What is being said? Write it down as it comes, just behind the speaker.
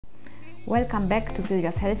Welcome back to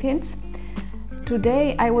Silvia's Health Hints.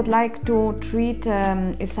 Today I would like to treat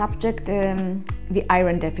a subject, the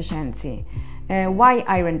iron deficiency. Why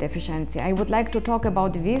iron deficiency? I would like to talk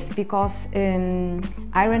about this because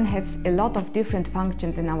iron has a lot of different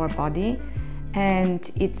functions in our body,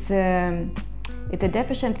 and it's a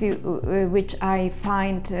deficiency which I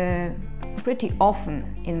find pretty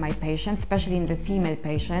often in my patients, especially in the female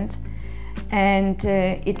patients. And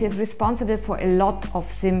it is responsible for a lot of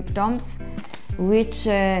symptoms which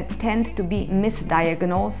tend to be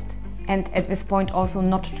misdiagnosed and at this point also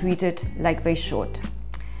not treated like they should.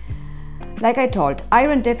 Like I told,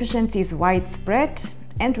 iron deficiency is widespread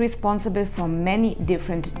and responsible for many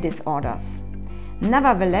different disorders.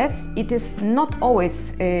 Nevertheless, it is not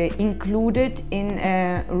always included in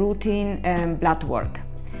routine blood work.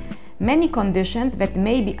 Many conditions that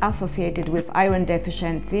may be associated with iron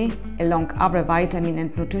deficiency, along other vitamin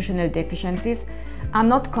and nutritional deficiencies, are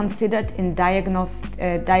not considered in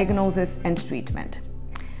diagnosis and treatment.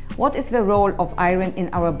 What is the role of iron in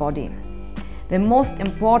our body? The most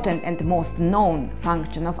important and most known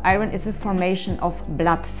function of iron is the formation of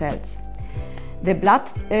blood cells. The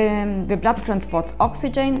blood transports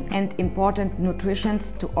oxygen and important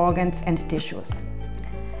nutrients to organs and tissues.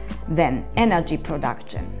 Then, energy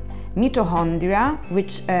production. Mitochondria,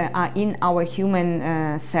 which are in our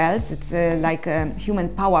human cells, it's like a human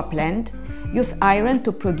power plant, use iron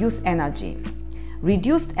to produce energy.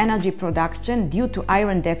 Reduced energy production due to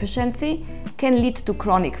iron deficiency can lead to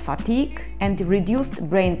chronic fatigue and reduced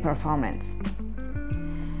brain performance.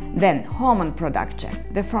 Then, hormone production.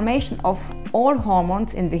 The formation of all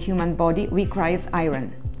hormones in the human body requires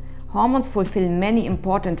iron. Hormones fulfill many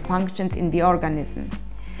important functions in the organism.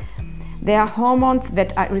 There are hormones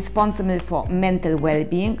that are responsible for mental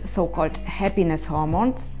well-being, so-called happiness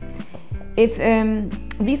hormones. If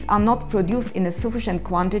these are not produced in a sufficient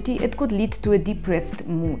quantity, it could lead to a depressed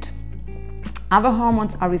mood. Other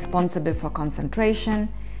hormones are responsible for concentration,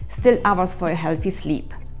 still others for a healthy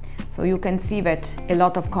sleep. So you can see that a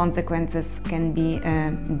lot of consequences can be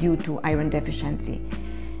due to iron deficiency.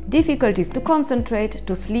 Difficulties to concentrate,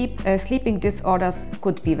 to sleep, sleeping disorders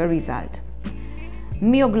could be the result.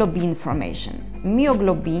 Myoglobin formation.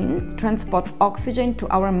 Myoglobin transports oxygen to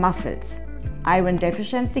our muscles. Iron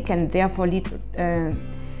deficiency can therefore lead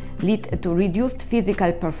to reduced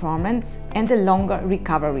physical performance and a longer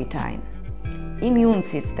recovery time. Immune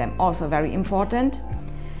system, also very important.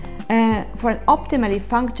 For an optimally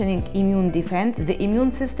functioning immune defense, the immune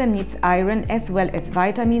system needs iron as well as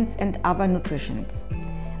vitamins and other nutrients.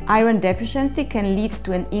 Iron deficiency can lead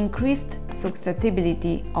to an increased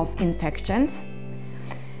susceptibility of infections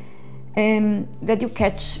that you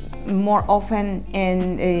catch more often,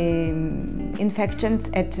 and infections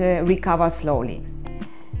recover slowly.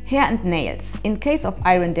 Hair and nails. In case of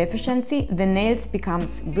iron deficiency, the nails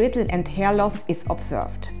becomes brittle and hair loss is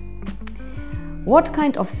observed. What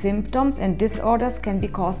kind of symptoms and disorders can be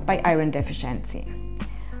caused by iron deficiency?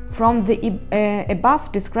 From the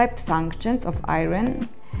above described functions of iron,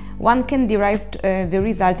 one can derive the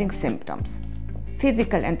resulting symptoms: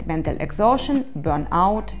 physical and mental exhaustion,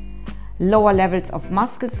 burnout, lower levels of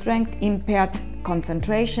muscle strength, impaired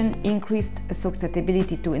concentration, increased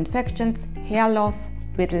susceptibility to infections, hair loss,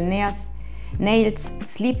 brittle nails,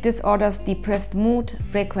 sleep disorders, depressed mood,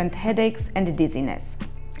 frequent headaches and dizziness.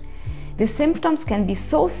 The symptoms can be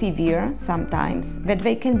so severe sometimes that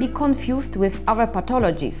they can be confused with other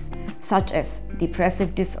pathologies such as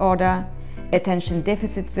depressive disorder, attention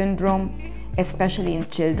deficit syndrome, especially in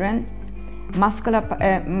children, muscular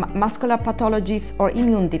pathologies or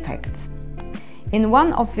immune defects.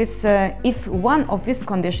 If one of these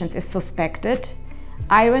conditions is suspected,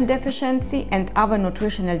 iron deficiency and other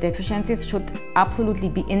nutritional deficiencies should absolutely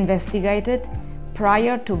be investigated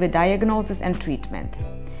prior to the diagnosis and treatment.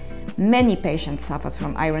 Many patients suffer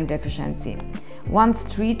from iron deficiency. Once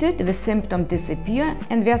treated, the symptoms disappear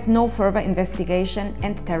and there's no further investigation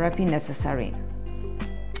and therapy necessary.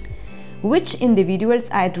 Which individuals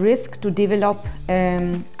are at risk to develop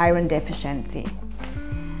iron deficiency?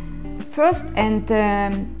 First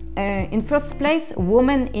in first place,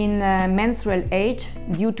 women in menstrual age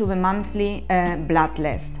due to the monthly blood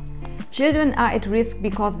test. Children are at risk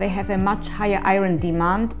because they have a much higher iron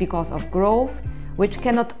demand because of growth, which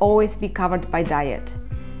cannot always be covered by diet.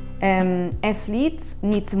 Athletes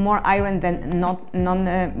need more iron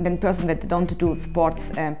than persons that don't do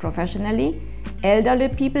sports professionally. Elderly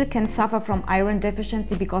people can suffer from iron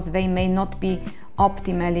deficiency because they may not be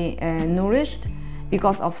optimally nourished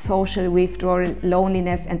because of social withdrawal,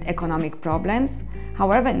 loneliness and economic problems.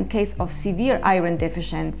 However, in case of severe iron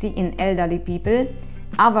deficiency in elderly people,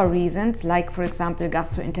 other reasons, like for example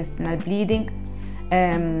gastrointestinal bleeding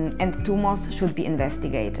and tumors, should be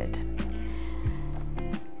investigated.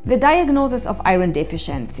 The diagnosis of iron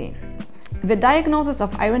deficiency. The diagnosis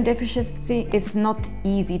of iron deficiency is not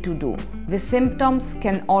easy to do. The symptoms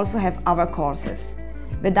can also have other causes.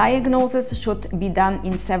 The diagnosis should be done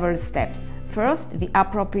in several steps. First, the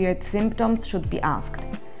appropriate symptoms should be asked.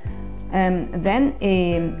 Then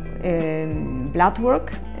blood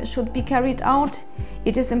work should be carried out.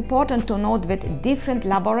 It is important to note that different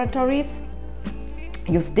laboratories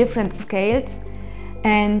use different scales,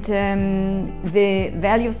 and the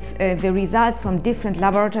values, the results from different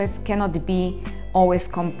laboratories cannot be always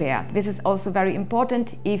compared. This is also very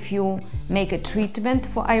important. If you make a treatment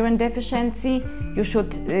for iron deficiency, you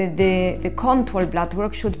should, the control blood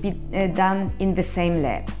work should be done in the same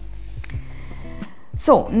lab.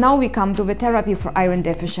 So now we come to the therapy for iron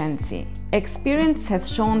deficiency. Experience has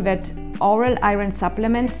shown that oral iron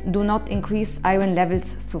supplements do not increase iron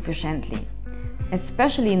levels sufficiently,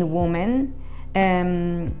 especially in women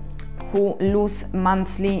who lose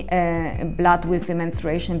monthly blood with the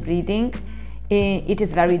menstruation bleeding. It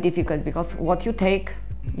is very difficult because what you take,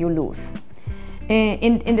 you lose.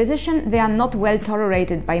 In addition, they are not well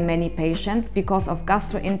tolerated by many patients because of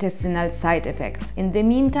gastrointestinal side effects. In the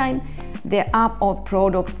meantime, there are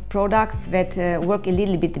products that work a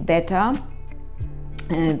little bit better,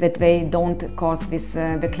 that they don't cause this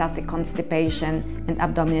the classic constipation and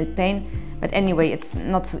abdominal pain. But anyway, it's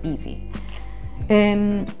not so easy.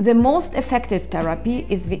 The most effective therapy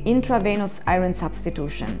is the intravenous iron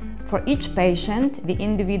substitution. For each patient, the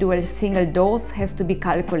individual single dose has to be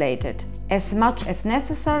calculated, as much as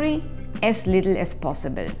necessary, as little as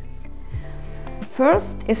possible.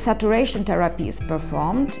 First, a saturation therapy is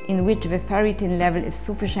performed, in which the ferritin level is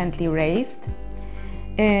sufficiently raised.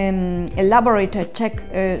 A laboratory check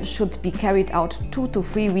should be carried out 2 to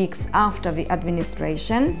 3 weeks after the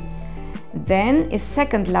administration. Then a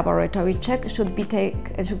second laboratory check should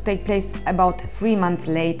take place about 3 months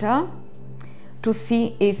later to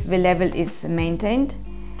see if the level is maintained.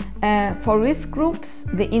 For risk groups,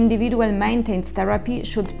 the individual maintenance therapy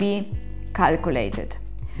should be calculated.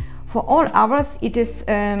 For all others, it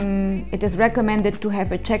is recommended to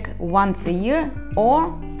have a check once a year,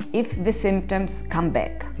 or if the symptoms come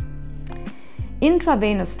back.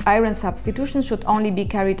 Intravenous iron substitution should only be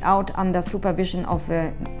carried out under supervision of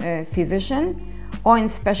a physician or in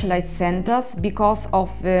specialized centers because of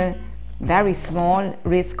the very small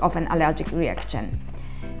risk of an allergic reaction.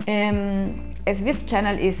 As this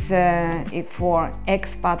channel is for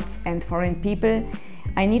expats and foreign people,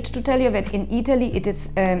 I need to tell you that in Italy it is,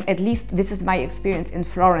 at least this is my experience in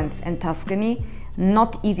Florence and Tuscany,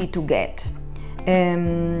 not easy to get.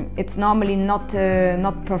 It's normally not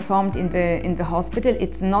performed in the hospital.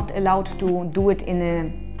 It's not allowed to do it in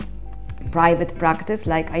a private practice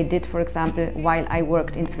like I did, for example, while I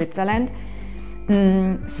worked in Switzerland.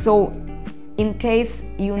 So in case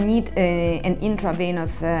you need an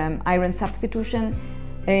intravenous iron substitution,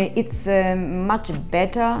 it's much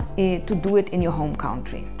better to do it in your home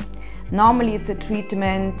country. Normally it's a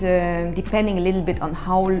treatment depending a little bit on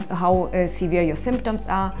how severe your symptoms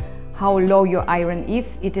are, how low your iron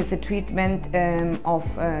is. It is a treatment of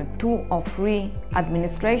 2 or 3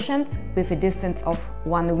 administrations with a distance of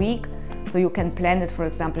 1 week. So you can plan it, for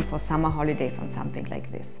example, for summer holidays or something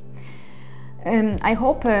like this. I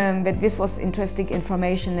hope that this was interesting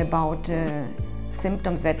information about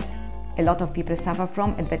symptoms that a lot of people suffer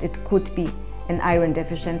from, and that it could be an iron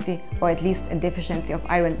deficiency, or at least a deficiency of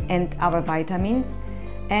iron and other vitamins.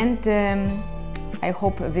 And I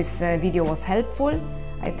hope this video was helpful.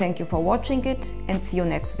 I thank you for watching it and see you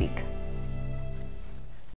next week.